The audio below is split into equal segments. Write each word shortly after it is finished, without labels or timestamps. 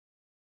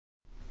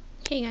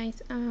Hey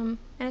guys, I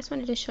just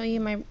wanted to show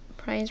you my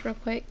prize real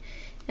quick,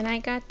 and I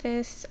got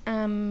this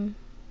as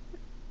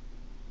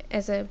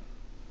a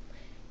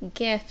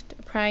gift,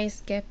 a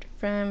prize gift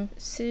from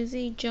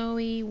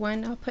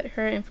susiejoey1. I'll put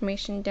her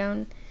information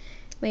down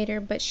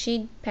later, but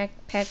she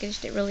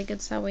packaged it really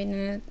good so that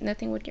way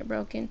nothing would get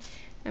broken.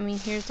 I mean,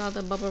 here's all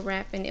the bubble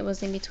wrap, and it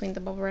was in between the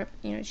bubble wrap.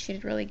 You know, she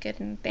did really good,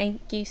 and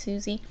thank you,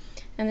 Susie.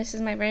 And this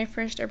is my very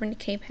first Urban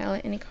Decay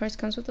palette, and it of course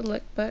comes with the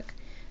lookbook,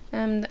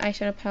 the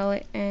eyeshadow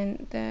palette,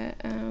 and the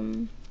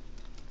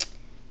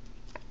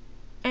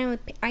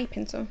eye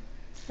pencil.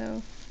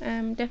 So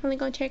definitely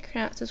go check her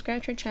out.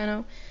 Subscribe to her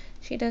channel.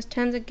 She does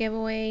tons of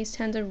giveaways,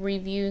 tons of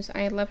reviews.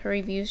 I love her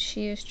reviews.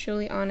 She is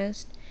truly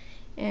honest,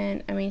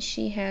 and I mean,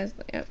 she has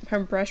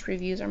her brush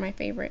reviews are my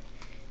favorite.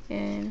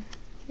 And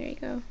there you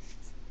go.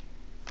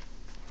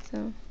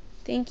 So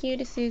thank you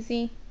to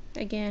Susie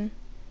again.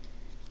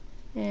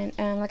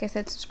 And like I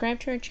said, subscribe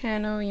to her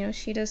channel. You know,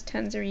 she does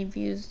tons of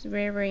reviews.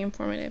 Very, very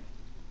informative.